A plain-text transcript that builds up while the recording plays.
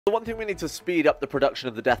The one thing we need to speed up the production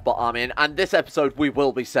of the Deathbot army, and this episode we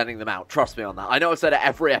will be sending them out, trust me on that. I know I've said it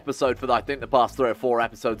every episode for, I think, the past 3 or 4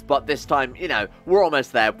 episodes, but this time, you know, we're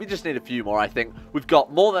almost there. We just need a few more, I think. We've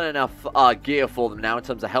got more than enough gear for them now in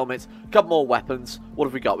terms of helmets, a couple more weapons. What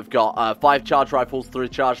have we got? We've got 5 charge rifles, 3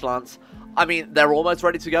 charge lance. I mean, they're almost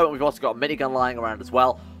ready to go, and we've also got a minigun lying around as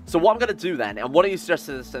well. So what I'm going to do then, and what are you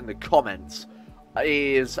suggesting this in the comments,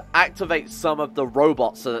 is activate some of the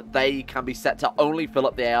robots so that they can be set to only fill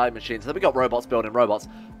up the AI machines. So we've got robots building robots.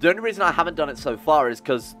 The only reason I haven't done it so far is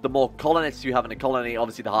because the more colonists you have in a colony,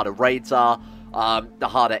 obviously the harder raids are, the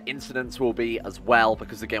harder incidents will be as well,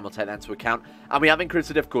 because the game will take that into account. And we have increased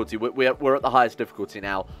the difficulty. We're at the highest difficulty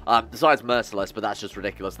now. Besides merciless, but that's just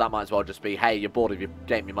ridiculous. That might as well just be, hey, you're bored of your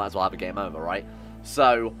game, you might as well have a game over, right?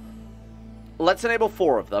 So let's enable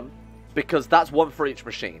 4 of them, because that's 1 for each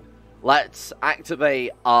machine. Let's activate,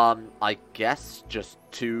 I guess, just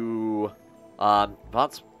 2,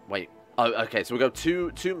 that's, wait, oh, okay, so we'll go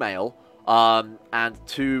 2 male, and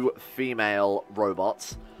 2 female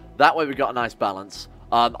robots. That way we've got a nice balance.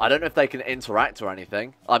 I don't know if they can interact or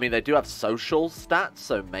anything. I mean, they do have social stats,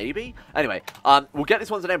 so maybe. Anyway, we'll get these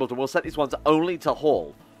ones enabled, and we'll set these ones only to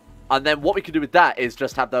haul. And then what we can do with that is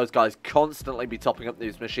just have those guys constantly be topping up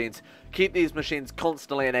these machines. Keep these machines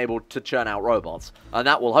constantly enabled to churn out robots. And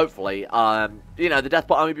that will hopefully, you know, the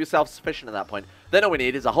Deathbot army be self-sufficient at that point. Then all we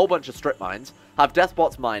need is a whole bunch of strip mines. Have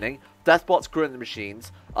Deathbots mining. Deathbots crewing the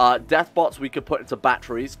machines. Deathbots we could put into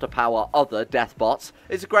batteries to power other Deathbots.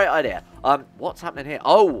 It's a great idea. What's happening here?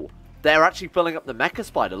 Oh, they're actually filling up the Mecha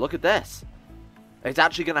Spider. Look at this. It's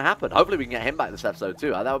actually going to happen. Hopefully we can get him back this episode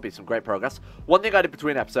too. That would be some great progress. One thing I did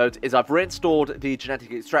between episodes is I've reinstalled the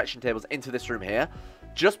genetic extraction tables into this room here.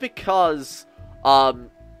 Just because,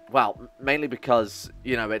 well, mainly because,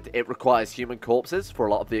 you know, it requires human corpses for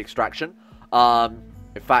a lot of the extraction.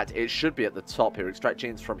 In fact, it should be at the top here. Extract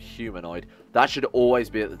genes from humanoid. That should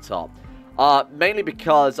always be at the top. Mainly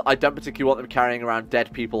because I don't particularly want them carrying around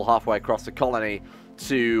dead people halfway across the colony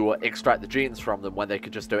to extract the genes from them when they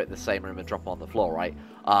could just do it in the same room and drop them on the floor, right?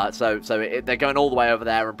 So they're going all the way over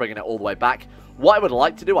there and bringing it all the way back. What I would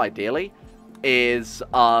like to do, ideally, is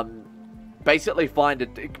basically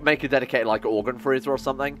make a dedicated, like, organ freezer or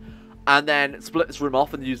something, and then split this room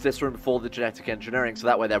off and use this room for the genetic engineering, so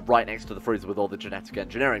that way they're right next to the freezer with all the genetic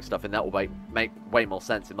engineering stuff, and that will make way more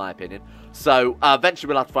sense, in my opinion. So, eventually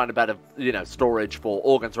we'll have to find a better, you know, storage for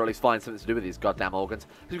organs, or at least find something to do with these goddamn organs,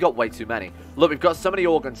 because we've got way too many. Look, we've got so many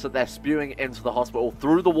organs that they're spewing into the hospital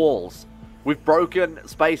through the walls. We've broken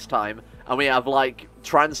space-time, and we have, like,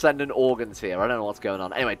 transcendent organs here. I don't know what's going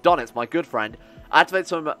on. Anyway, Donitz, my good friend, activate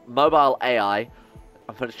some mobile AI.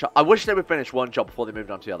 I wish they would finish one job before they moved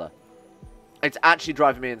on to the other. It's actually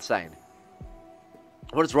driving me insane.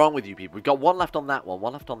 What is wrong with you people? We've got 1 left on that one,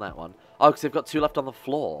 1 left on that one. Oh, because they've got 2 left on the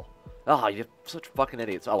floor. Oh, you're such fucking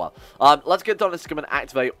idiots. Oh, well. Let's get Donitz to come and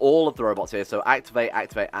activate all of the robots here. So activate,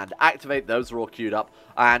 activate, and activate. Those are all queued up.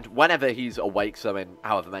 And whenever he's awake, so in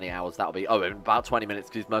however many hours that'll be. Oh, in about 20 minutes,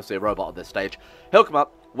 because he's mostly a robot at this stage. He'll come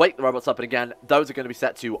up, wake the robots up, and again, those are going to be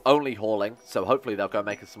set to only hauling. So hopefully they'll go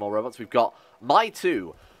make us some more robots. We've got my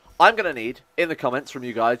 2. I'm going to need, in the comments from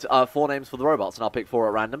you guys, 4 names for the robots, and I'll pick 4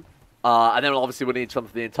 at random. And then obviously we'll need some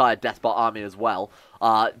for the entire Deathbot army as well.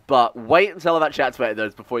 But wait until I've actually activated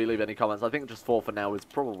those before you leave any comments. I think just 4 for now is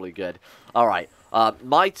probably good. Alright,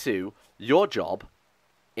 my 2, your job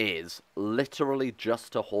is literally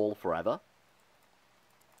just to haul forever.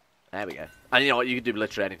 There we go. And you know what, you can do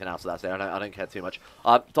literally anything else with that, so I don't care too much.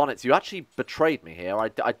 Donitz, you actually betrayed me here.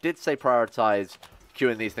 I did say prioritize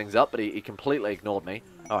queuing these things up, but he completely ignored me.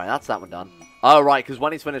 Alright, that's that one done. Oh, right, because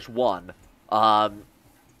when he's finished 1,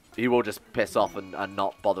 he will just piss off and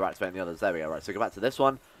not bother activating the others. There we go. Right, so go back to this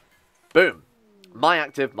one. Boom. My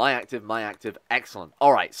active, my active, my active. Excellent.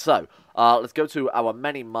 Alright, so let's go to our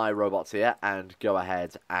many my robots here and go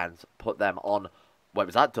ahead and put them on... Wait,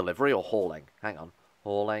 was that delivery or hauling? Hang on.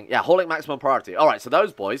 Hauling. Yeah, hauling maximum priority. Alright, so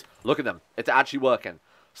those boys, look at them. It's actually working.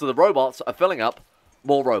 So the robots are filling up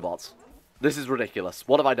more robots. This is ridiculous.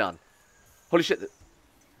 What have I done? Holy shit.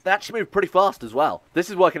 They actually move pretty fast as well. This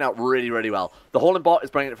is working out really, really well. The hauling bot is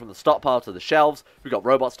bringing it from the stockpile to the shelves. We've got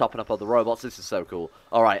robots topping up other robots. This is so cool.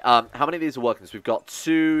 Alright, how many of these are working? So we've got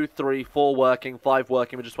 2, 3, 4 working, 5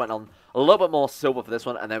 working. We just went on a little bit more silver for this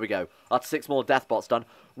one, and there we go. That's 6 more Deathbots done.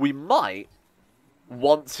 We might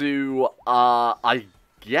want to, I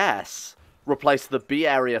guess, replace the B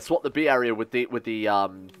area, swap the B area with the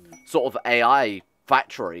sort of AI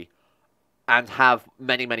factory, and have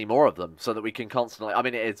many, many more of them so that we can constantly... I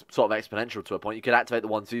mean, it is sort of exponential to a point. You could activate the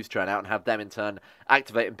ones who's churn out and have them in turn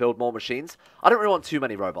activate and build more machines. I don't really want too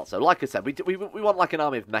many robots, though. Like I said, we want like an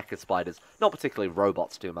army of mecha spiders, not particularly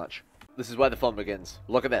robots too much. This is where the fun begins.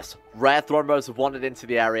 Look at this. Rare thrombos have wandered into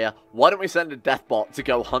the area. Why don't we send a deathbot to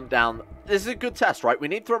go hunt down... This is a good test, right? We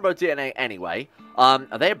need thrombo DNA anyway. Are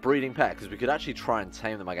they a breeding pair? Because we could actually try and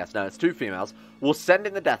tame them, I guess. No, it's 2 females. We'll send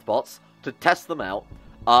in the deathbots to test them out.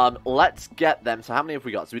 Let's get them. So how many have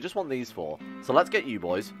we got? So we just want these 4. So let's get you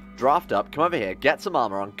boys. Draft up. Come over here. Get some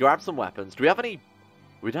armor on. Grab some weapons. Do we have any...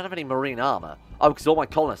 We don't have any marine armor. Oh, because all my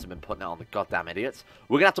colonists have been putting it on, the goddamn idiots.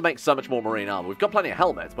 We're going to have to make so much more marine armor. We've got plenty of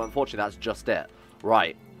helmets, but unfortunately that's just it.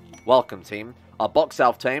 Right. Welcome, team. Box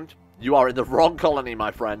self-tamed. You are in the wrong colony,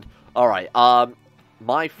 my friend. Alright,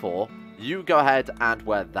 my 4. You go ahead and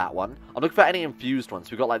wear that one. I'm looking for any infused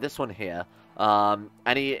ones. We've got, like, this one here.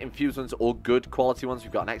 Any infused ones or good quality ones.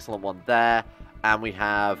 We've got an excellent one there. And we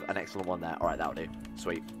have an excellent one there. Alright, that'll do.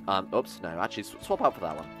 Sweet. Oops, no, actually, swap out for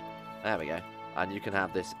that one. There we go. And you can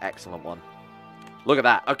have this excellent one. Look at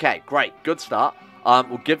that. Okay, great. Good start.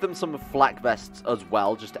 We'll give them some flak vests as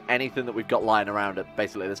well. Just anything that we've got lying around at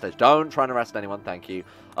basically this stage. Don't try and arrest anyone. Thank you.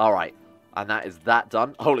 All right. And that is that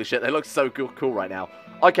done. Holy shit, they look so cool right now.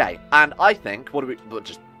 Okay, and I think, what do we...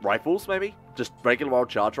 Just rifles, maybe? Just regular old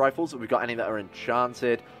charge rifles. Have we got any that are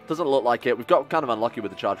enchanted? Doesn't look like it. We've got kind of unlucky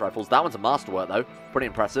with the charge rifles. That one's a masterwork, though. Pretty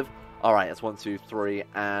impressive. All right, that's 1, 2, 3.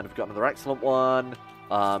 And we've got another excellent one.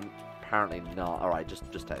 Apparently not. Alright, just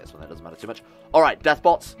take this one. That doesn't matter too much. Alright,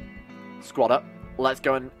 deathbots. Squad up. Let's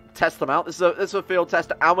go and test them out. This is a field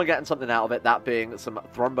test, and we're getting something out of it, that being some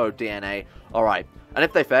thrombo DNA. Alright. And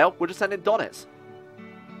if they fail, we'll just send in Donitz.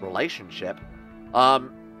 Relationship? Oh!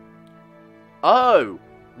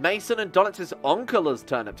 Mason and Donitz's uncle has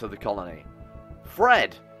turned up to the colony.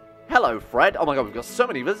 Fred. Hello, Fred. Oh my god, we've got so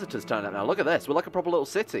many visitors turned up now. Look at this. We're like a proper little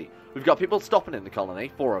city. We've got people stopping in the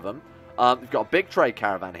colony, 4 of them. We've got a big trade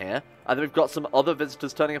caravan here, and then we've got some other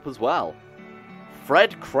visitors turning up as well.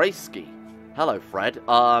 Fred Kraski. Hello, Fred.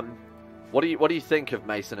 What do you think of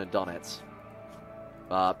Mason and Donitz?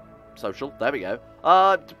 Social. There we go.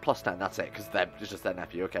 +10. That's it, because it's just their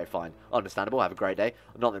nephew. Okay, fine. Understandable. Have a great day.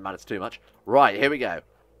 Not that it matters too much. Right, here we go.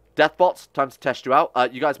 Deathbots, time to test you out.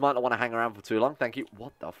 You guys might not want to hang around for too long. Thank you.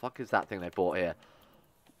 What the fuck is that thing they brought here?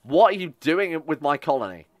 What are you doing with my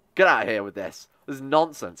colony? Get out of here with this. This is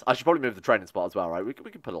nonsense. I should probably move the training spot as well, right? We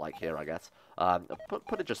can put it like here, I guess.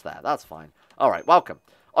 Put it just there. That's fine. All right, welcome.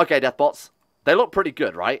 Okay, Deathbots. They look pretty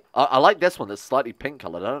good, right? I like this one that's slightly pink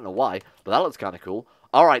colored. I don't know why, but that looks kind of cool.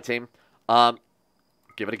 All right, team.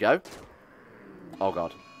 Give it a go. Oh,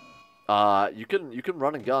 God. You can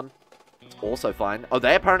run and gun. Also fine. Oh,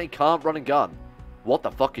 they apparently can't run and gun. What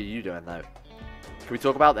the fuck are you doing, though? Can we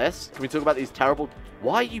talk about this? Can we talk about these terrible...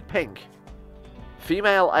 Why are you pink?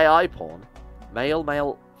 Female AI porn?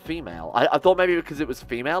 Male, female. I thought maybe because it was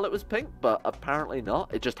female it was pink, but apparently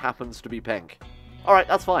not. It just happens to be pink. Alright,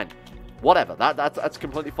 that's fine. Whatever. That's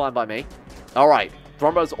completely fine by me. Alright.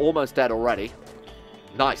 Thrombo's almost dead already.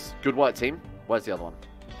 Nice. Good work, team. Where's the other one?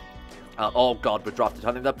 Oh, God. We're drafted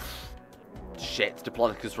hunting them. Shit.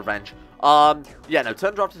 Diplodocus revenge. Yeah, no.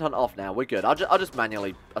 Turn drafted hunt off now. We're good. I'll just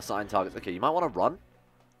manually assign targets. Okay, you might want to run.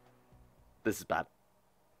 This is bad.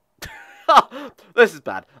 This is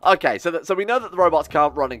bad. Okay, so we know that the robots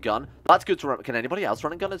can't run and gun. That's good to run. Can anybody else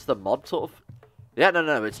run and gun? It's the mod sort of... Yeah,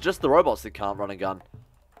 no. It's just the robots that can't run and gun.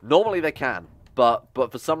 Normally they can, but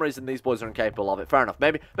for some reason these boys are incapable of it. Fair enough.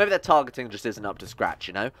 Maybe their targeting just isn't up to scratch,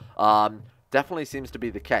 you know? Definitely seems to be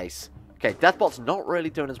the case. Okay, Deathbot's not really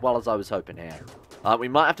doing as well as I was hoping here. We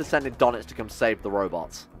might have to send in Donitz to come save the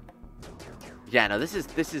robots. Yeah, no, this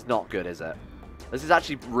is not good, is it? This is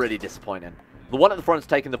actually really disappointing. The one at the front's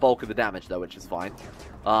taking the bulk of the damage, though, which is fine.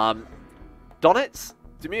 Donitz,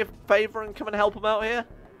 do me a favor and come and help him out here?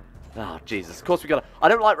 Oh, Jesus. Of course we gotta... I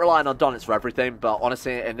don't like relying on Donitz for everything, but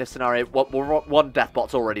honestly, in this scenario, one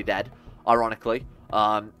Deathbot's already dead, ironically.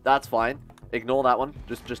 That's fine. Ignore that one.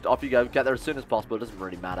 Just off you go. Get there as soon as possible. It doesn't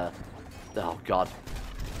really matter. Oh, God.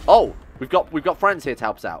 Oh, we've got friends here to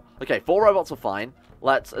help us out. Okay, 4 robots are fine.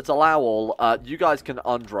 Let's allow all. You guys can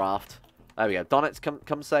undraft. There we go. Donitz,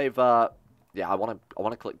 come save... Yeah, I want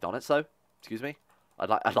to click Donitz, though. Excuse me. I'd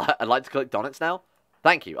like to click Donitz now.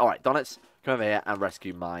 Thank you. All right, Donitz, come over here and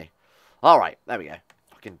rescue my... All right, there we go.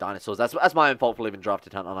 Fucking dinosaurs. That's my own fault for leaving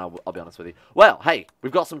drafted hunt, and I'll be honest with you. Well, hey,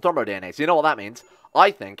 we've got some thrombo DNA, so you know what that means.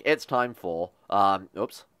 I think it's time for...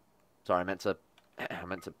 Oops. Sorry, I meant to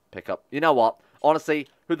pick up... You know what? Honestly,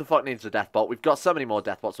 who the fuck needs a deathbot? We've got so many more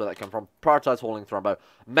deathbots where they come from. Prioritize hauling thrombo.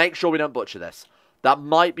 Make sure we don't butcher this. That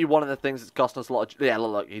might be one of the things that's costing us a lot of... Yeah,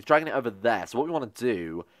 look, he's dragging it over there. So what we want to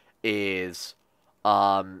do is,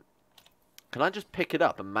 can I just pick it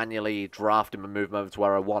up and manually draft him and move him over to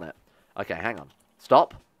where I want it? Okay, hang on.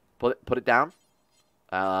 Stop. Put it down.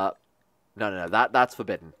 No, that's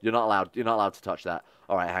forbidden. You're not allowed to touch that.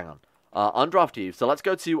 All right, hang on. Undraft you. So let's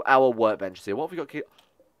go to our workbench here. What have we got?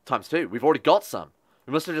 Times 2. We've already got some.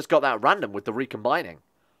 We must have just got that at random with the recombining.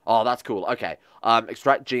 Oh, that's cool. Okay.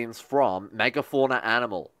 Extract genes from megafauna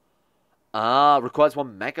animal. Requires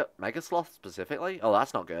one mega sloth specifically. Oh,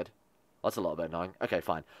 that's not good. That's a little bit annoying. Okay,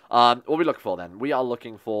 fine. What are we looking for then? We are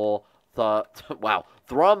looking for wow,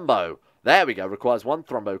 Thrombo. There we go. Requires one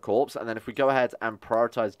Thrombo corpse, and then if we go ahead and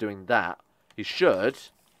prioritize doing that, he should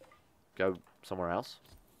go somewhere else.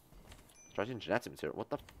 Extracting genetic material. What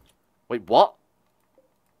the? Wait, what?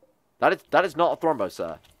 That is not a Thrombo,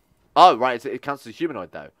 sir. Oh, right. It counts as a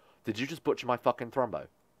humanoid though. Did you just butcher my fucking Thrombo?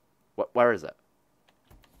 Where is it?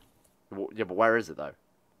 Yeah, but where is it though?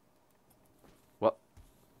 What?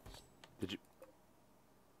 Did you?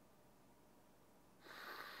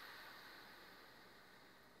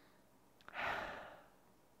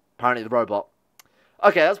 Apparently the robot.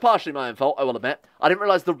 Okay, that's partially my own fault, I will admit. I didn't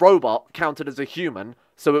realize the robot counted as a human,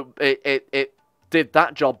 so it did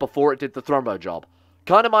that job before it did the Thrombo job.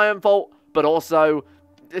 Kind of my own fault, but also,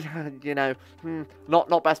 you know,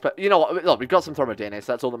 not best. You know what? Look, we've got some Thrombo DNA,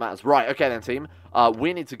 so that's all that matters. Right, okay then, team.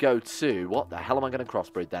 We need to go to what the hell am I going to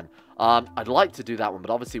crossbreed then? I'd like to do that one,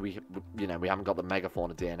 but obviously we haven't got the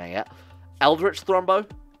megafauna DNA yet. Eldritch Thrombo.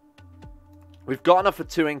 We've got enough for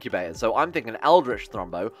 2 incubators, so I'm thinking Eldritch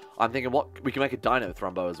Thrombo. I'm thinking what we can make a Dino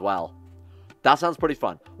Thrombo as well. That sounds pretty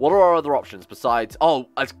fun. What are our other options besides? Oh,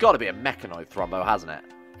 it's got to be a Mechanoid Thrombo, hasn't it?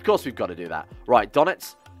 Of course we've got to do that. Right,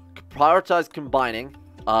 Donitz, prioritize combining.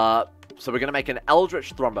 So we're going to make an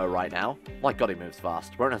Eldritch Thrombo right now. My god, he moves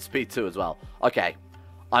fast. We're on speed 2 as well. Okay.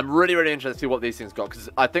 I'm really, really interested to see what these things got, because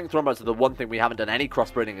I think Thrombos are the one thing we haven't done any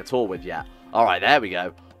crossbreeding at all with yet. Alright, there we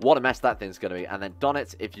go. What a mess that thing's going to be. And then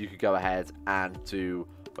Donitz, if you could go ahead and do...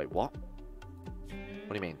 Wait, what? What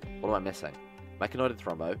do you mean? What am I missing? Mechanoid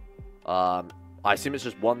Thrombo. I assume it's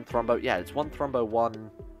just one Thrombo. Yeah, it's one Thrombo, one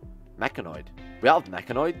Mechanoid. We have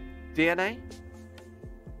Mechanoid DNA?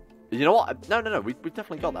 You know what? No. We've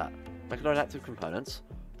definitely got that. Mechanoid active components.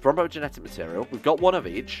 Thrombo genetic material. We've got one of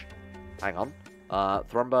each. Hang on.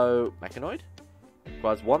 Thrombo Mechanoid.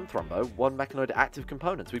 Requires one Thrombo, one Mechanoid active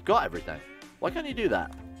components. We've got everything. Why can't you do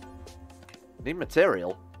that? Need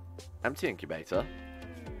material. Empty incubator.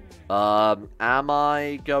 Am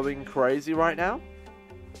I going crazy right now?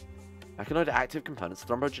 Mechanoid active components.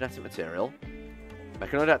 Thrombo genetic material.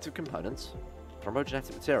 Mechanoid active components. Thrombo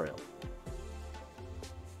genetic material.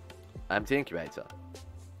 Empty incubator.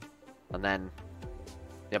 And then...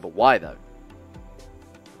 Yeah, but why though?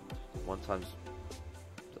 1 times...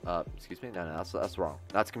 excuse me? No, that's wrong.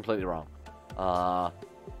 That's completely wrong. I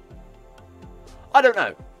don't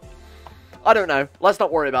know. Let's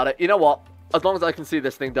not worry about it. You know what? As long as I can see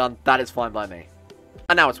this thing done, that is fine by me.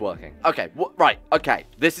 And now it's working. Okay, right, okay.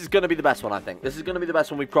 This is going to be the best one, I think. This is going to be the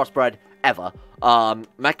best one we've crossbred ever.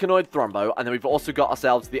 Mechanoid Thrombo, and then we've also got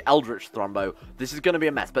ourselves the Eldritch Thrombo. This is going to be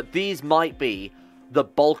a mess, but these might be the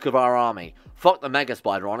bulk of our army. Fuck the Mega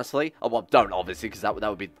Spider, honestly. Oh, well, don't, obviously, because that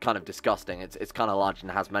would be kind of disgusting. It's kind of large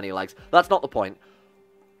and has many legs. That's not the point.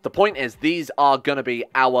 The point is, these are going to be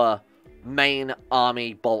our main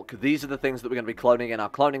army bulk. These are the things that we're going to be cloning in our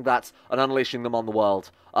cloning vats and unleashing them on the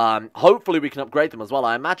world. Hopefully we can upgrade them as well.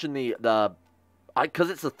 I imagine because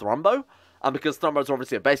it's a Thrombo, and because Thrombos are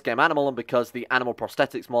obviously a base game animal, and because the animal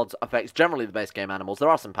prosthetics mods affects generally the base game animals, there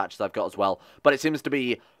are some patches I've got as well, but it seems to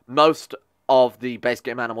be most of the base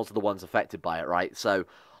game animals are the ones affected by it, right? So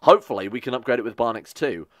hopefully we can upgrade it with Barnix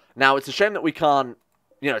too. Now it's a shame that we can't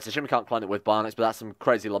it's a shame we can't clone it with Barnix, but that's some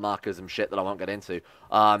crazy Lamarcas and shit that I won't get into.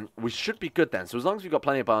 We should be good then. So as long as we've got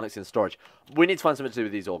plenty of Barnix in storage, we need to find something to do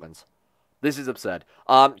with these organs. This is absurd.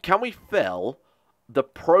 Can we fill the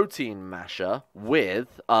protein masher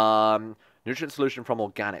with nutrient solution from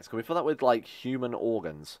organics? Can we fill that with, like, human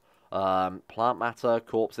organs? Plant matter,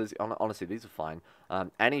 corpses. Honestly, these are fine.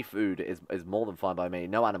 Any food is more than fine by me.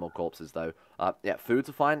 No animal corpses, though. Yeah, foods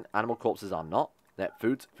are fine. Animal corpses are not. Yeah,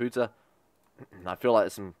 foods are... I feel like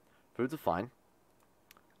there's some... Foods are fine.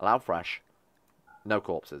 Allow fresh. No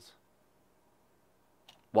corpses.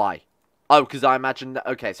 Why? Oh, because I imagine...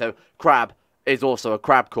 Okay, so crab is also a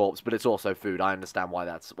crab corpse, but it's also food. I understand why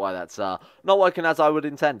that's not working as I would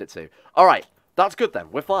intend it to. Alright, that's good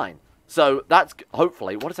then. We're fine. So that's...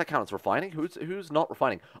 Hopefully... What does that count as refining? Who's not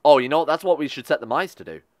refining? Oh, you know what? That's what we should set the mice to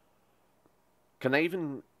do. Can they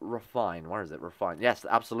even refine? Where is it? Refine. Yes,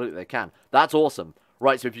 absolutely they can. That's awesome.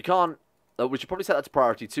 Right, so if you can't... we should probably set that to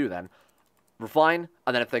priority 2 then. refine,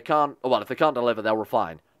 and then if they can't, well, if they can't deliver, they'll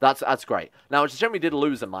refine. That's great. Now, it's a shame we did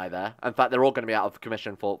lose a Mai there. In fact, they're all going to be out of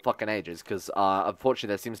commission for fucking ages, because, unfortunately,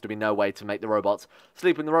 there seems to be no way to make the robots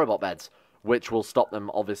sleep in the robot beds, which will stop them,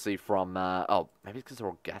 obviously, from, oh, maybe it's because they're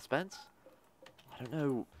all gas beds? I don't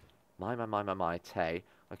know. My, Tay.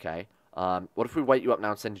 Okay. What if we wake you up now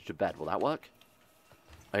and send you to bed? Will that work?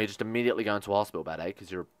 Are you just immediately going to a hospital bed, eh? Because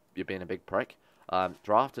you're being a big prick.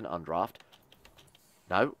 Draft and undraft.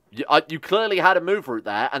 No. You clearly had a move route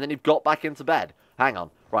there, and then you've got back into bed. Hang on.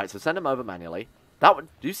 Right, so send him over manually. That one,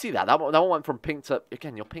 do you see that? That one went from pink to...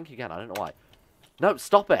 Again, you're pink again. I don't know why. No,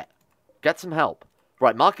 stop it. Get some help.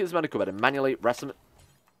 Right, mark it as medical bed and manually rest them...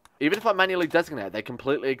 Even if I manually designate it, they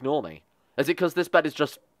completely ignore me. Is it because this bed is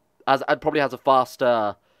just... It probably has a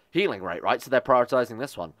faster healing rate, right? So they're prioritizing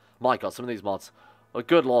this one. My God, some of these mods... Oh,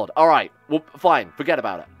 good Lord. Alright, well, fine. Forget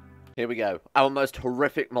about it. Here we go. Our most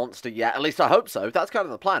horrific monster yet. At least I hope so. That's kind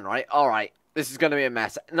of the plan, right? Alright. This is going to be a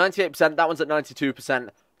mess. 98%. That one's at 92%.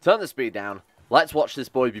 Turn the speed down. Let's watch this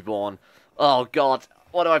boy be born. Oh, God.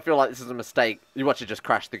 Why do I feel like this is a mistake? You watch it just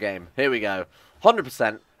crash the game. Here we go.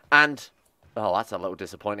 100%. And... Oh, that's a little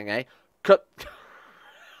disappointing, eh? Cut...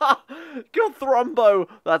 Good Thrombo.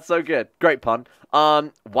 That's so good. Great pun.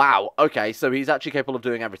 Wow. Okay, so he's actually capable of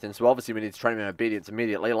doing everything. So obviously we need to train him in obedience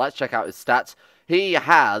immediately. Let's check out his stats. He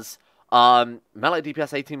has... melee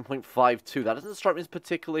DPS 18.52. That doesn't strike me as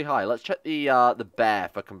particularly high. Let's check the bear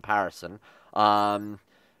for comparison. Oh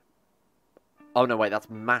no, wait, that's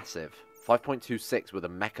massive. 5.26 with a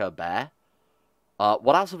mecha bear.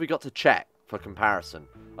 What else have we got to check for comparison?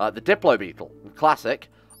 The Diplo Beetle, classic.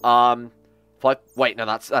 Wait, no,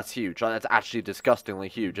 that's huge. That's actually disgustingly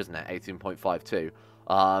huge, isn't it?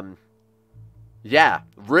 18.52. Yeah,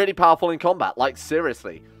 really powerful in combat. Like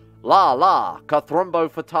seriously. La,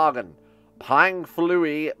 Kathrombo Fatagan. Pang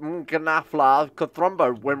Flui Mganafla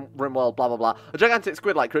Kathrombo Rimworld, blah blah blah. A gigantic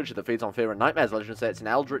squid-like creature that feeds on fear and nightmares. Legends say it's an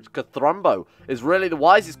eldritch. Kathrombo is really the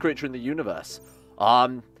wisest creature in the universe.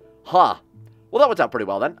 Well, that worked out pretty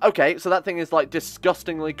well then. Okay, so that thing is like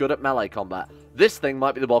disgustingly good at melee combat. This thing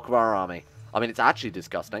might be the bulk of our army. I mean, it's actually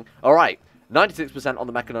disgusting. Alright, 96% on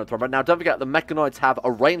the Mechanoid Thrombo. Now, don't forget, the Mechanoids have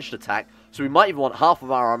a ranged attack, so we might even want half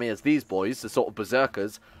of our army as these boys, the sort of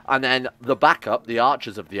berserkers, and then the backup, the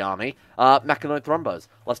archers of the army, Mechanoid Thrombos.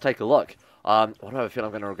 Let's take a look. Why do I feel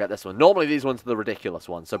I'm going to regret this one? Normally, these ones are the ridiculous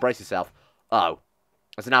ones, so brace yourself. Oh,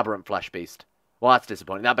 it's an aberrant flesh beast. Well, that's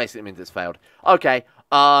disappointing. That basically means it's failed. Okay,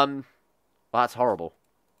 well, that's horrible.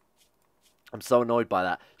 I'm so annoyed by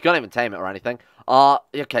that. You can't even tame it or anything.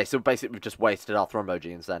 Okay, so basically we've just wasted our Thrombo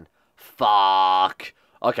genes then. Fuck.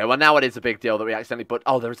 Okay, well now it is a big deal that we accidentally put...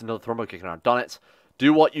 Oh, there is another Thrombo kicking around. Donitz,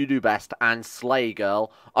 do what you do best and slay,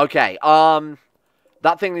 girl. Okay,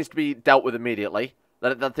 that thing needs to be dealt with immediately.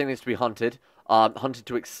 That thing needs to be hunted. Hunted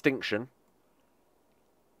to extinction.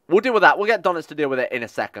 We'll deal with that. We'll get Donitz to deal with it in a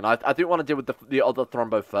second. I do want to deal with the other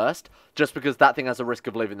Thrombo first, just because that thing has a risk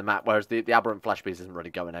of leaving the map, whereas the aberrant flesh beast isn't really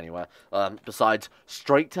going anywhere. Besides,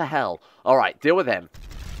 straight to hell. Alright, deal with him.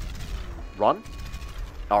 Run.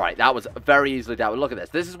 Alright, that was very easily dealt with. Look at this.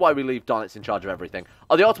 This is why we leave Donitz in charge of everything.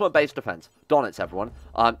 Oh, the ultimate base defense. Donitz, everyone.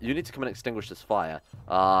 You need to come and extinguish this fire.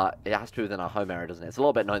 It has to be within our home area, doesn't it? It's a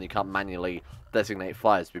little bit annoying you can't manually designate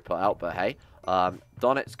fires to be put out, but hey.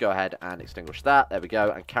 Donitz, go ahead and extinguish that. There we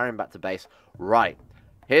go. And carry him back to base. Right.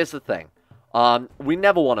 Here's the thing. We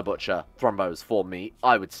never want to butcher Thrombos for meat,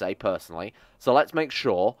 I would say, personally. So let's make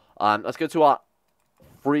sure. Let's go to our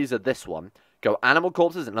freezer, this one. Go animal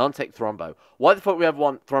corpses and untick Thrombo. Why the fuck we ever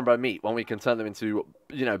want Thrombo meat when we can turn them into,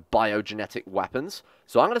 you know, biogenetic weapons?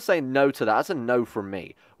 So I'm going to say no to that. That's a no from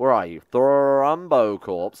me. Where are you? Thrombo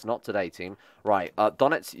corpse. Not today, team. Right.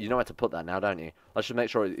 Donitz, you know where to put that now, don't you? Let's just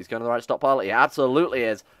make sure he's going to the right stockpile. He absolutely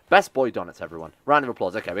is. Best boy Donitz, everyone. Round of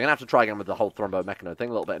applause. Okay, we're going to have to try again with the whole Thrombo Mechano thing.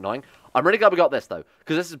 A little bit annoying. I'm really glad we got this, though,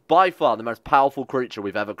 because this is by far the most powerful creature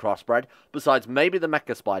we've ever crossbred, besides maybe the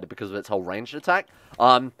Mecha Spider because of its whole ranged attack.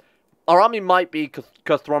 Our army might be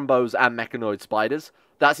Thrombos and Mechanoid Spiders.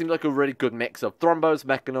 That seems like a really good mix of Thrombos,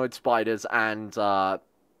 Mechanoid Spiders, and,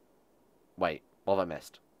 wait, what have I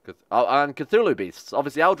missed? And Cthulhu Beasts,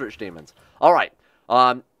 obviously Eldritch Demons. Alright,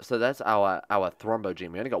 so there's our Thrombo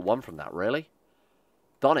gene. We only got one from that, really?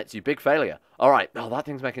 Donitz, you big failure. Alright, oh, that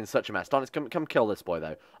thing's making such a mess. Donitz, come kill this boy,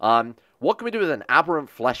 though. What can we do with an aberrant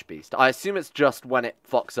flesh beast? I assume it's just when it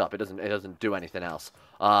fucks up. It doesn't do anything else.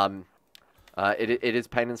 It is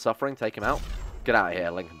pain and suffering. Take him out. Get out of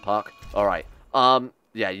here, Lincoln Park. Alright.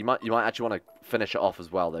 Yeah, you might actually want to finish it off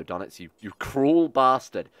as well, though, Donitz. You cruel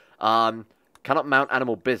bastard. Cannot mount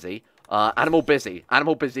Animal Busy. Animal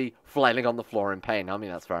Busy flailing on the floor in pain. I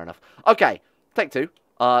mean, that's fair enough. Okay, take two.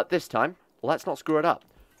 This time, let's not screw it up.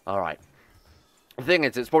 Alright. The thing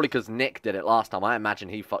is, it's probably because Nick did it last time. I imagine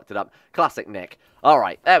he fucked it up. Classic Nick.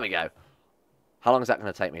 Alright, there we go. How long is that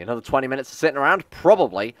going to take me? Another 20 minutes of sitting around?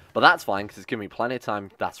 Probably, but that's fine because it's giving me plenty of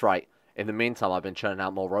time. That's right. In the meantime, I've been churning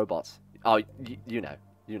out more robots. Oh, you know.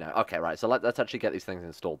 You know. Okay, right. So let's actually get these things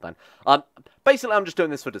installed then. Basically, I'm just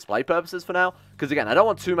doing this for display purposes for now. Because, again, I don't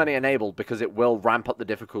want too many enabled because it will ramp up the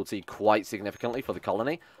difficulty quite significantly for the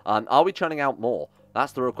colony. Are we churning out more?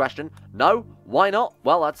 That's the real question. No? Why not?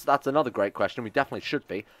 Well, that's another great question. We definitely should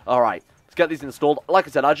be. All right. Let's get these installed. Like I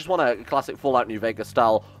said, I just want a classic Fallout New Vegas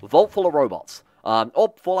style vault full of robots.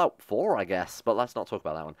 Or Fallout 4, I guess, but let's not talk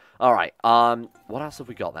about that one. Alright, what else have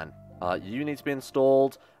we got then? You need to be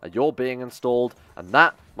installed, you're being installed, and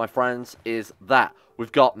that, my friends, is that.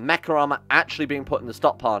 We've got mecha armor actually being put in the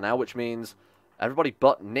stockpile now, which means everybody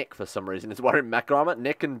but Nick, for some reason, is wearing mecha armor.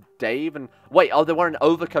 Nick and Dave and... Wait, oh, they're wearing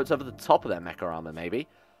overcoats over the top of their mecha armor, maybe?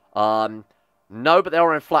 No, but they're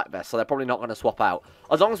wearing flat vests, so they're probably not going to swap out.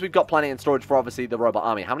 As long as we've got plenty in storage for, obviously, the robot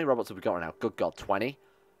army. How many robots have we got right now? Good God, 20?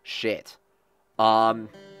 Shit.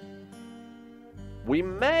 We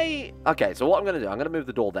may... Okay, so what I'm going to do, I'm going to move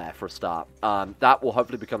the door there for a start. That will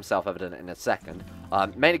hopefully become self-evident in a second.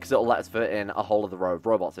 Mainly because it'll let us fit in a whole of the row of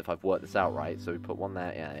robots if I've worked this out right. So we put one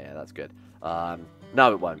there. Yeah, that's good.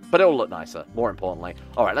 No, it won't. But it'll look nicer, more importantly.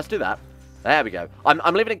 Alright, let's do that. There we go.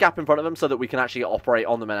 I'm leaving a gap in front of them so that we can actually operate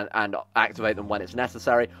on them and activate them when it's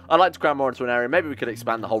necessary. I'd like to cram more into an area. Maybe we could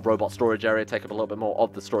expand the whole robot storage area, take up a little bit more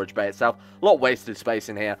of the storage bay itself. A lot of wasted space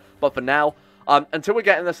in here. But for now... until we're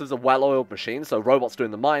getting this as a well-oiled machine, so robots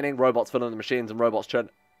doing the mining, robots filling the machines, and robots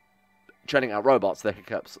churning out robots, the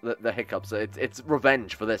hiccups. It's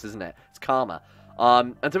revenge for this, isn't it? It's karma.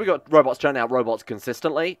 Until we got robots churning out robots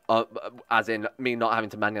consistently, as in me not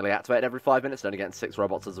having to manually activate it every 5 minutes, only getting 6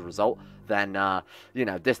 robots as a result, then, you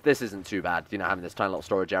know, this isn't too bad, you know, having this tiny little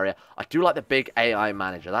storage area. I do like the big AI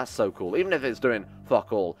manager. That's so cool. Even if it's doing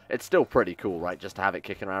fuck all, it's still pretty cool, right, just to have it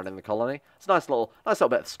kicking around in the colony. It's a nice little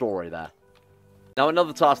bit of story there. Now,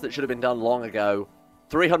 another task that should have been done long ago,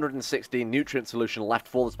 316 nutrient solution left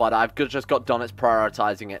for the spider. I've just got Donitz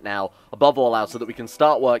prioritizing it now, above all else, so that we can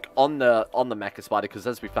start work on the mecha spider, because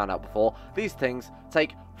as we found out before, these things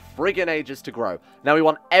take friggin' ages to grow. Now, we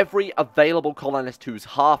want every available colonist who's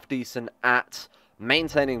half decent at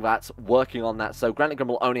maintaining that, working on that. So, Granite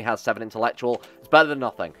Grimble only has 7 intellectual. It's better than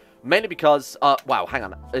nothing. Mainly because, wow, hang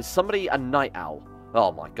on. Is somebody a night owl?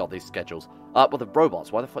 Oh my god, these schedules. Well, the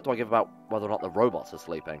robots. Why the fuck do I give about whether or not the robots are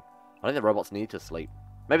sleeping? I think the robots need to sleep.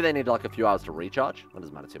 Maybe they need like a few hours to recharge. That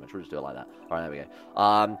doesn't matter too much. We'll just do it like that. Alright, there we go.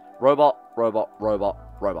 Robot.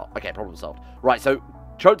 Okay, problem solved. Right, so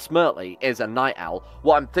Chode Smirtley is a night owl.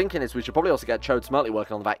 What I'm thinking is we should probably also get Chode Smirtley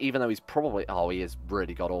working on the back, even though he's probably... Oh, he is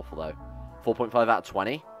really god-awful, though. 4.5 out of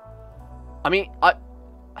 20? I mean,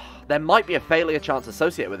 there might be a failure chance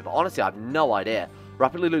associated with it, but honestly, I have no idea.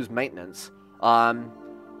 Rapidly lose maintenance.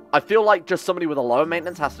 I feel like just somebody with a lower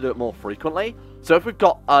maintenance has to do it more frequently. So if we've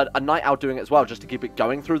got a night owl doing it as well, just to keep it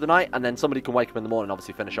going through the night, and then somebody can wake up in the morning and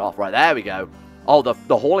obviously finish it off. Right, there we go. Oh,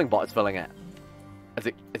 the hauling bot is filling it. Is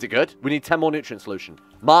it good? We need 10 more nutrient solution.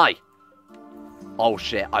 Oh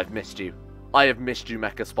shit, I've missed you. I have missed you,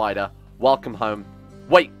 Mecha Spider. Welcome home.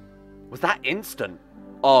 Wait, was that instant?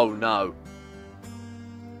 Oh no.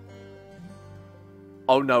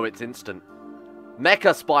 Oh no, it's instant.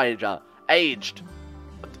 Mecha Spider, aged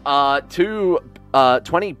 20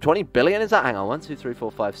 billion, is that? Hang on, 1, 2, 3,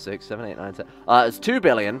 4, 5, 6, 7, 8, 9, 10. It's 2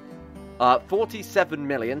 billion,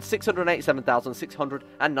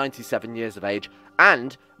 47,608,697 years of age,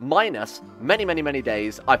 and minus many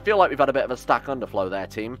days. I feel like we've had a bit of a stack underflow there,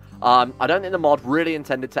 team. I don't think the mod really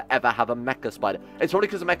intended to ever have a Mecha Spider. It's probably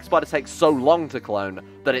because the Mecha Spider takes so long to clone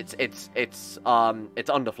that it's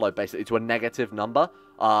underflowed basically to a negative number,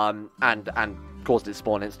 and caused it to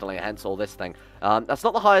spawn instantly, hence all this thing. That's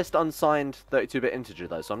not the highest unsigned 32-bit integer,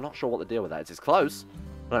 though, so I'm not sure what the deal with that is. It's close.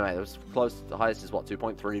 Anyway, it was close. The highest is, what,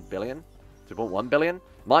 2.3 billion? 2.1 billion?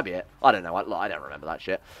 Might be it. I don't know. I don't remember that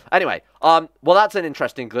shit. Anyway, well, that's an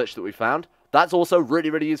interesting glitch that we found. That's also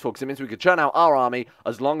really useful, because it means we could churn out our army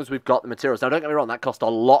as long as we've got the materials. Now, don't get me wrong, that cost a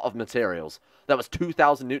lot of materials. That was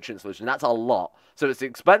 2,000 nutrient solution. That's a lot. So it's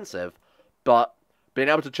expensive, but being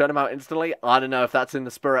able to churn them out instantly, I don't know if that's in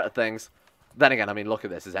the spirit of things. Then again, I mean, look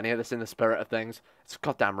at this. Is any of this in the spirit of things? It's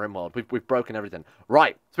goddamn Rimworld. We've broken everything.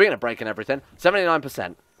 Right. Speaking of breaking everything,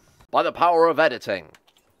 79%. By the power of editing.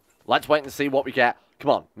 Let's wait and see what we get.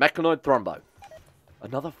 Come on. Mechanoid Thrombo.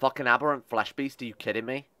 Another fucking aberrant flesh beast? Are you kidding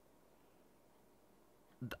me?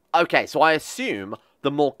 Okay, so I assume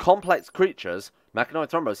the more complex creatures... Mechanoid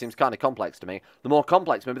Thrombo seems kind of complex to me. The more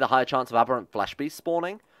complex, maybe the higher chance of aberrant flesh beast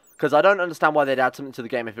spawning. Because I don't understand why they'd add something to the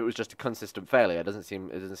game if it was just a consistent failure. It doesn't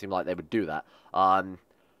seem like they would do that.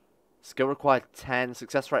 Skill required 10,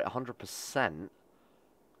 success rate 100%.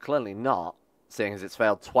 Clearly not, seeing as it's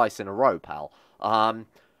failed twice in a row, pal.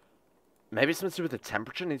 Maybe it's something to do with the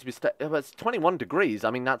temperature. It needs to be it's 21 degrees.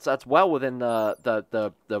 I mean, that's well within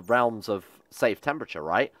the realms of safe temperature,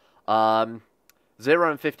 right? 0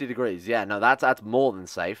 and 50 degrees. Yeah, no, that's more than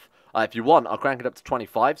safe. If you want, I'll crank it up to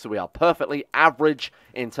 25, so we are perfectly average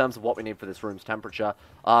in terms of what we need for this room's temperature.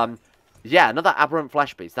 Yeah, another aberrant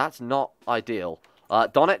flesh piece. That's not ideal.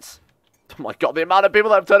 Donitz? Oh my god, the amount of people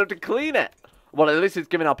that have turned up to clean it! Well, at least it's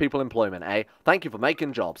giving our people employment, eh? Thank you for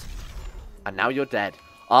making jobs. And now you're dead.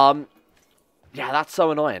 Yeah, that's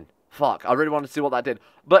so annoying. Fuck, I really wanted to see what that did.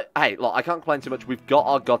 But, hey, look, I can't complain too much. We've got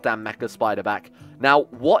our goddamn mecha spider back. Now,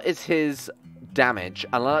 what is his damage?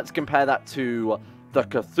 And let's compare that to the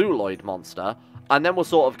Cthulhuid monster. And then we'll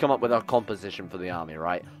sort of come up with a composition for the army,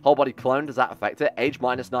 right? Whole body clone, does that affect it? Age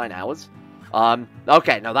minus 9 hours.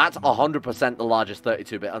 Okay, now that's 100% the largest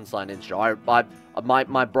 32-bit unsigned intro.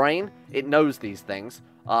 My brain, it knows these things.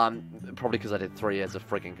 Probably because I did 3 years of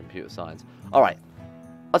frigging computer science. Alright,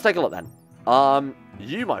 let's take a look then.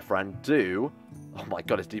 You, my friend, do... Oh my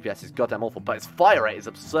god, his DPS is goddamn awful, but his fire rate is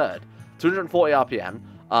absurd. 240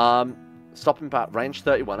 RPM. Stopping power, range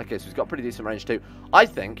 31. Okay, so he's got pretty decent range too. I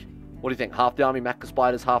think... What do you think? Half the army mecha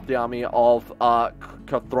spiders, half the army of,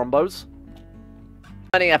 thrombos?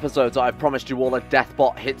 Many episodes I've promised you all a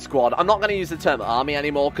Deathbot hit squad. I'm not going to use the term army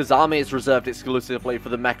anymore, because army is reserved exclusively for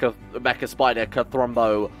the mecha spider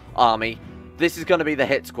Thrombo army. This is going to be the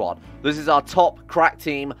hit squad. This is our top crack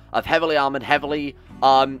team of heavily armored, heavily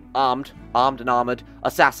armed and armored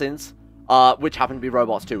assassins, which happen to be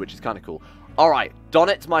robots too, which is kind of cool. Alright,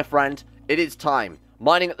 Donitz, my friend, it is time.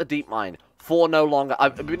 Mining at the deep mine. For no longer...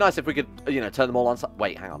 It'd be nice if we could, you know, turn them all on...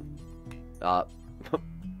 Wait, hang on.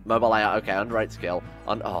 Mobile layout, okay, underrated skill.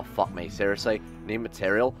 Oh, fuck me, seriously? Need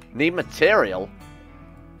material? Need material?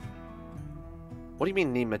 What do you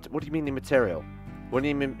mean need material? What do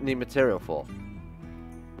you need material for?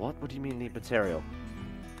 What? What do you mean need material?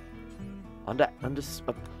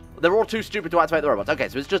 They're all too stupid to activate the robots. Okay,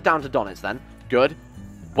 so it's just down to Donitz then. Good.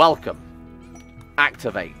 Welcome.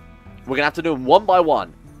 Activate. We're gonna have to do them one by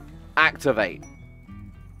one. Activate.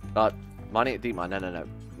 Mining at deep mine. No.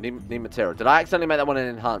 Need material. Did I accidentally make that one an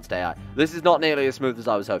enhanced AI? This is not nearly as smooth as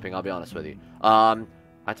I was hoping, I'll be honest with you.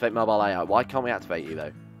 Activate mobile layout. Why can't we activate you,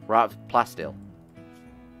 though? We're out of plasteel.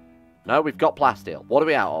 No, we've got plasteel. What are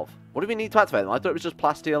we out of? What do we need to activate them? I thought it was just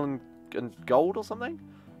plasteel and gold or something?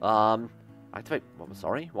 Activate... I'm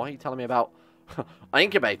sorry? Why are you telling me about...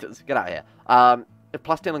 incubators? Get out of here.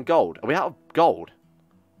 Plasteel and gold. Are we out of gold?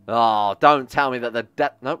 Oh, don't tell me that the...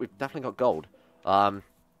 No, we've definitely got gold. I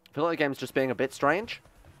feel like the game's just being a bit strange.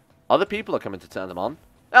 Other people are coming to turn them on.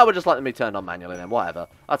 Oh, we'll just let them be turned on manually then. Whatever.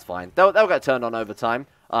 That's fine. They'll get turned on over time.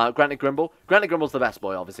 Granted Grimble. Granted Grimble's the best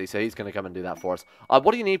boy, obviously, so he's going to come and do that for us.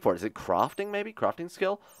 What do you need for it? Is it crafting, maybe? Crafting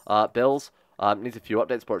skill? Bills. Needs a few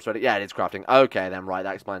updates before it's ready. Yeah, it is crafting. Okay, then, right.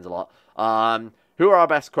 That explains a lot. Who are our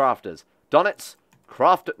best crafters? Donitz?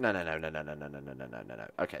 Crafter... No.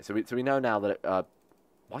 Okay, so we know now that it...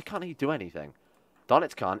 why can't he do anything?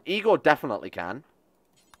 Donitz can't. Igor definitely can.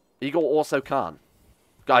 Igor also can't.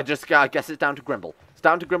 I guess it's down to Grimble. It's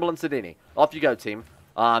down to Grimble and Sedini. Off you go, team.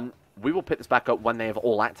 We will pick this back up when they have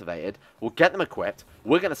all activated. We'll get them equipped.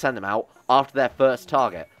 We're going to send them out after their first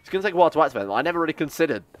target. It's going to take a while to activate them. I never really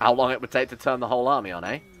considered how long it would take to turn the whole army on,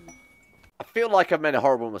 eh? I feel like I've made a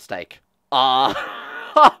horrible mistake. 20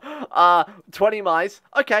 mice.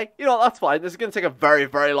 Okay, you know what, that's fine. This is going to take a very,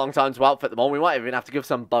 very long time to outfit them all. We might even have to give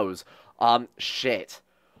some bows. Shit.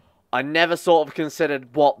 I never sort of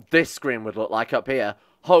considered what this screen would look like up here.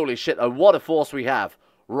 Holy shit, though, what a force we have.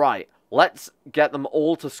 Right, let's get them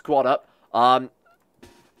all to squad up.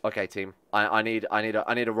 Okay, team. I need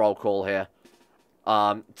a roll call here.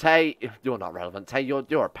 Tay, you're not relevant. Tay,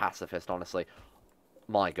 you're a pacifist, honestly.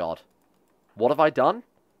 My god. What have I done?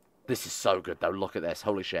 This is so good, though. Look at this.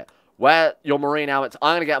 Holy shit. Where your marine helmets,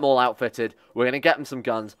 I'm going to get them all outfitted. We're going to get them some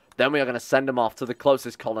guns. Then we are going to send them off to the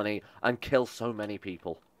closest colony and kill so many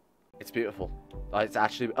people. It's beautiful. It's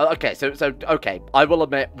actually... Okay, okay. I will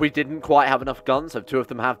admit, we didn't quite have enough guns, so 2 of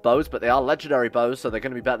them have bows, but they are legendary bows, so they're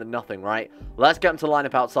going to be better than nothing, right? Let's get them to line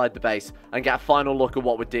up outside the base and get a final look at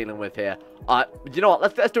what we're dealing with here. You know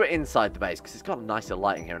what? Let's do it inside the base, because it's got nicer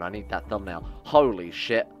lighting here, and I need that thumbnail. Holy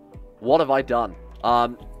shit. What have I done?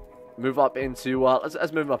 Move up into...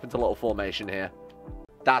 let's move up into a little formation here.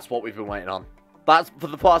 That's what we've been waiting on. That's, for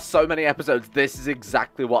the past so many episodes, this is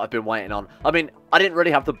exactly what I've been waiting on. I mean, I didn't really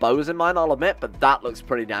have the bows in mind, I'll admit, but that looks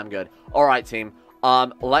pretty damn good. Alright, team.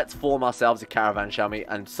 Let's form ourselves a caravan, shall we?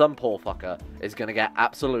 And some poor fucker is going to get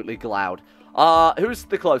absolutely glowed. Who's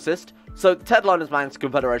the closest? So, Ted Loner's Man's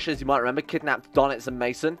Confederation, as you might remember, kidnapped Donitz and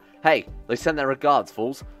Mason. Hey, they send their regards,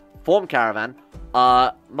 fools. Form caravan.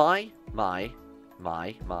 Mine,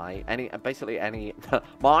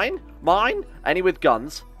 any with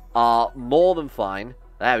guns are more than fine.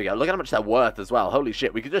 There we go. Look at how much they're worth as well. Holy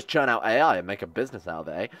shit, we could just churn out AI and make a business out of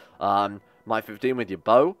it, eh? My 15 with your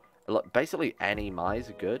bow. Look, basically any Mize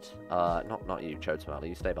are good. Not you, Chotemali.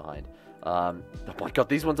 You stay behind. Oh my god,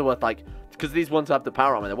 these ones are worth, like, because these ones have the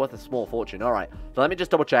power armor, they're worth a small fortune. Alright, so let me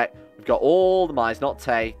just double check. We've got all the Mize, not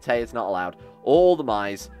Tay. Tay is not allowed. All the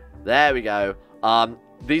Mize. There we go.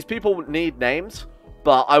 These people need names,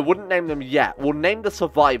 but I wouldn't name them yet. We'll name the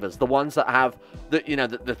survivors, the ones that have the, you know,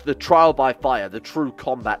 the trial by fire, the true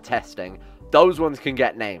combat testing. Those ones can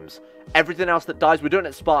get names. Everything else that dies, we're doing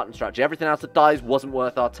it Spartan strategy. Everything else that dies wasn't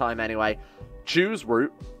worth our time anyway. Choose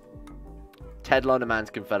route. Ted Loner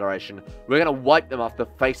Man's Confederation. We're going to wipe them off the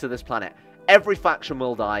face of this planet. Every faction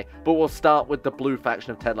will die, but we'll start with the blue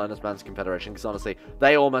faction of Ted Loner's Man's Confederation, because honestly,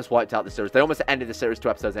 they almost wiped out the series. They almost ended the series 2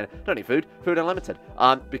 episodes in. Don't need food. Food unlimited.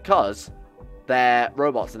 Because they're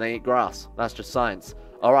robots and they eat grass. That's just science.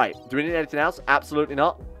 Alright, do we need anything else? Absolutely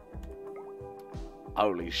not.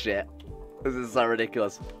 Holy shit. This is so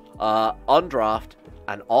ridiculous. Undraft,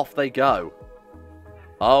 and off they go.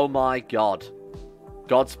 Oh my god.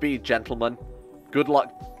 Godspeed, gentlemen. Good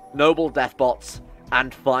luck, noble deathbots,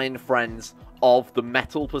 and fine friends of the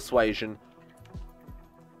metal persuasion.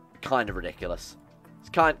 Kind of ridiculous. It's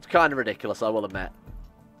kind of ridiculous, I will admit.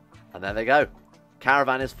 And there they go.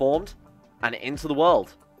 Caravan is formed, and into the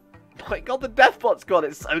world. My god, the deathbots got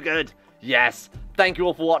it so good. Yes. Thank you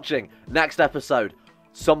all for watching. Next episode,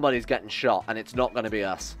 somebody's getting shot, and it's not going to be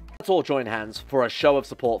us. Let's all join hands for a show of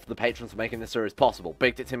support for the patrons for making this series possible.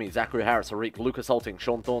 Big Tit Timmy, Zachary Harris, Arik, Lucas Holting,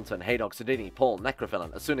 Sean Thornton, Haydog Sedini, Paul,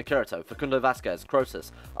 Necrophilan, Asuna Kirito, Facundo Vasquez,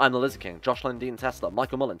 Croesus, I'm the Lizard King, Josh Dean Tesla,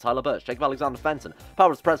 Michael Mullen, Tyler Birch, Jacob Alexander Fenton,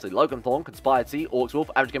 Powers Presley, Logan Thorne, Conspired C, Orcs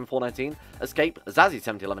Wolf, Average Gamer 419, Escape, Zazzy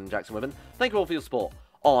 7011, and Jackson Women. Thank you all for your support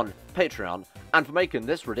on Patreon and for making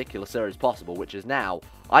this ridiculous series possible, which is now,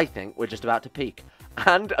 I think, we're just about to peak.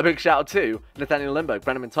 And a big shout out to Nathaniel Limburg,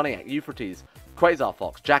 Brennan Toniak, Euphrates, Quasar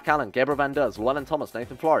Fox, Jack Allen, Gabriel Van Ders, Llewellyn Thomas,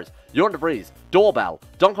 Nathan Flores, Jordan DeVries, Doorbell,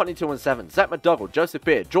 Don Connie 217, Zach McDougall, Joseph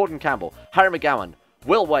Beard, Jordan Campbell, Harry McGowan,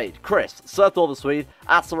 Will Wade, Chris, Sir Thor the Swede,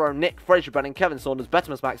 Asaro, Nick, Fraser Brennan, Kevin Saunders,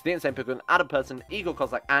 Betimus Max, The Insane Pickle, Adam Person, Igor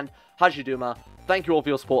Kozak, and Hajiduma. Thank you all for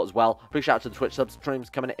your support as well. Big shout out to the Twitch sub streams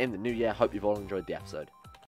coming in the new year. Hope you've all enjoyed the episode.